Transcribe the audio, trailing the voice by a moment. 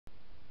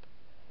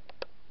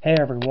Hey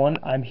everyone,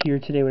 I'm here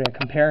today with a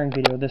comparing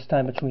video, this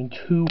time between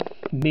two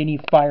mini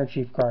Fire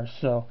Chief cars.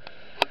 So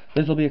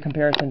this will be a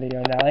comparison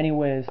video. Now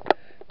anyways,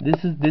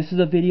 this is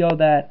a video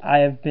that I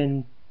have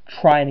been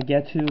trying to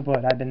get to,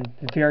 but I've been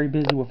very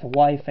busy with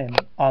life and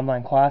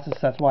online classes, so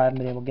that's why I haven't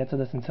been able to get to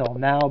this until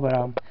now.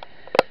 But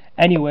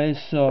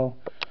anyways, so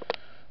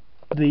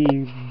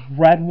the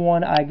red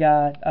one I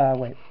got,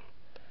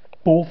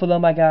 both of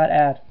them I got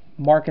at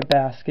Market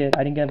Basket.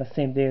 I didn't get them the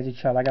same day as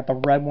each other. I got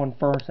the red one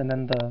first and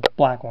then the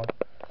black one.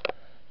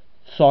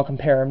 So I'll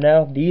compare them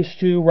now. These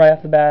two right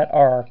off the bat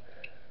are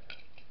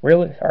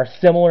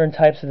similar in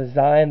types of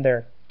design.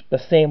 They're the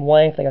same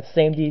length. They got the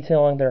same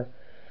detailing. They're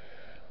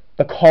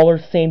the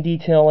colors, same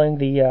detailing.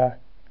 The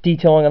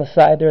detailing on the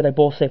side there, they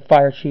both say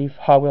Fire Chief,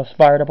 Hot Wheels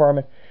Fire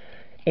Department.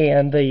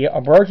 And the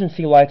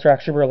emergency lights are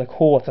actually really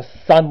cool. It's a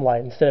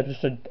sunlight instead of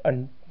just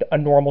a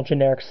normal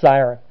generic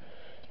siren.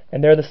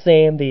 And they're the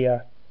same.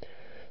 The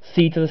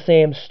seats are the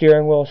same.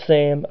 Steering wheel is the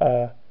same.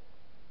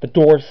 The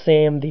door's the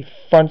same, the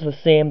front's the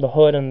same, the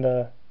hood and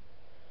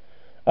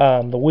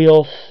the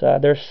wheels,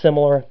 they're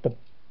similar. The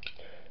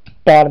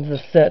bottom's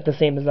the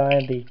same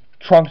design, the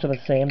trunks are the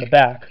same, the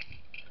back.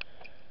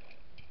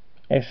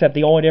 Except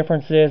the only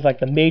difference is, like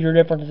the major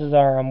differences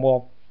are,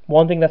 well,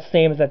 one thing that's the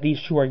same is that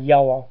these two are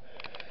yellow.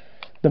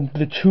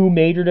 The two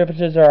major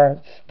differences are,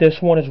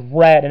 this one is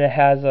red and it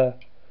has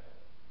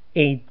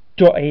a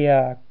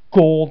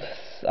gold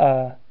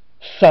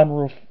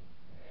sunroof.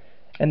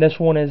 And this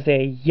one is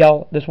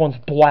this one's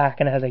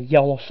black and it has a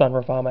yellow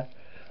sunroof on it.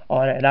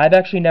 And I've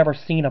actually never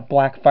seen a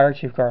black Fire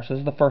Chief car, so this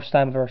is the first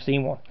time I've ever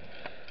seen one.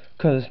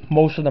 Because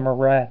most of them are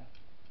red.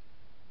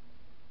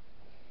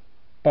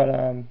 But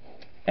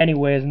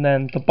anyways, and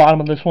then the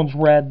bottom of this one's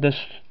red,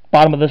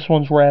 bottom of this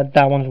one's red,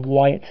 that one's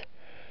white.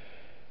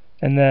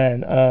 And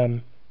then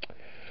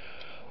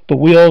the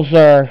wheels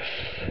are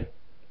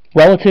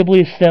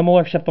relatively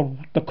similar, except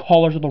the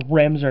colors of the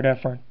rims are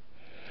different.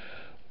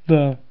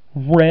 The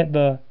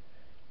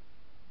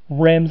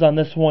rims on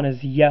this one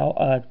is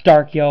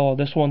dark yellow.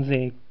 This one's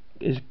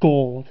is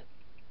gold,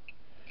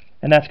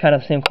 and that's kind of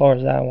the same color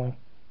as that one.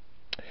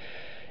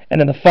 And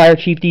then the Fire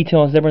Chief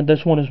detail is different.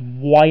 This one is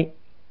white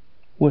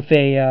with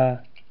a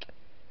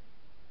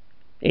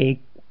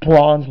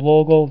bronze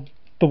logo.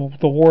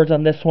 The words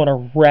on this one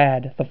are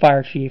red, the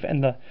Fire Chief,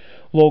 and the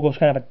logo is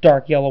kind of a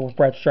dark yellow with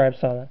red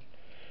stripes on it.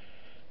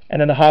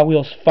 And then the Hot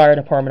Wheels Fire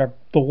Department,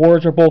 the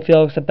words are both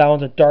yellow, except that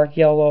one's a dark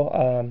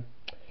yellow,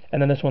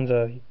 and then this one's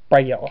a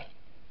bright yellow.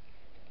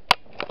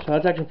 So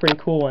that's actually pretty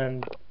cool,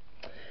 and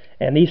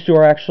these two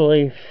are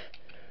actually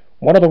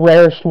one of the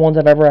rarest ones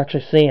I've ever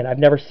actually seen. I've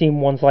never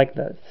seen ones like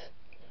this.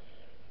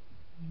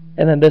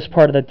 And then this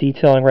part of the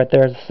detailing right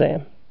there is the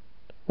same,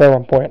 where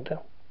I'm pointing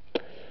to.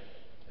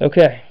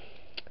 Okay,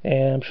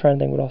 and I'm trying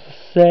to think what else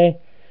to say.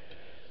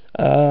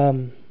 Let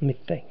me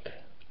think.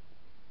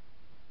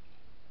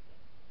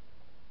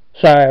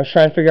 Sorry, I was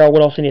trying to figure out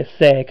what else I need to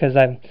say, because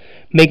I'm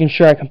making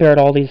sure I compared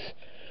all these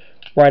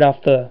right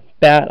off the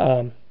bat.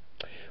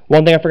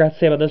 One thing I forgot to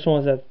say about this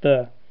one is that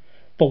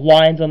the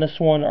lines on this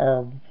one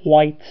are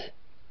white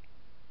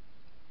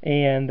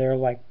and they're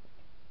like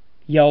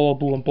yellow,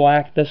 blue, and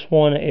black. This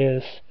one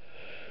is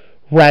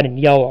red and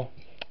yellow.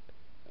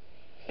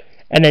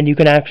 And then you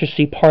can actually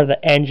see part of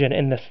the engine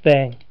in this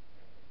thing.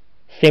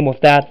 Same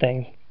with that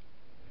thing.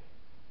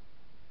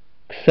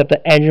 Except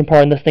the engine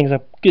part in this thing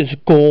is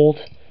gold,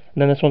 and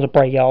then this one's a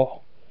bright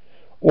yellow.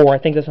 Or I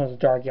think this one's a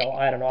dark yellow.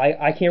 I don't know.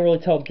 I can't really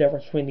tell the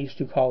difference between these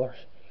two colors.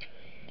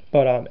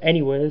 But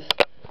anyways,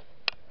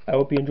 I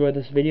hope you enjoyed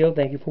this video.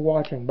 Thank you for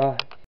watching. Bye.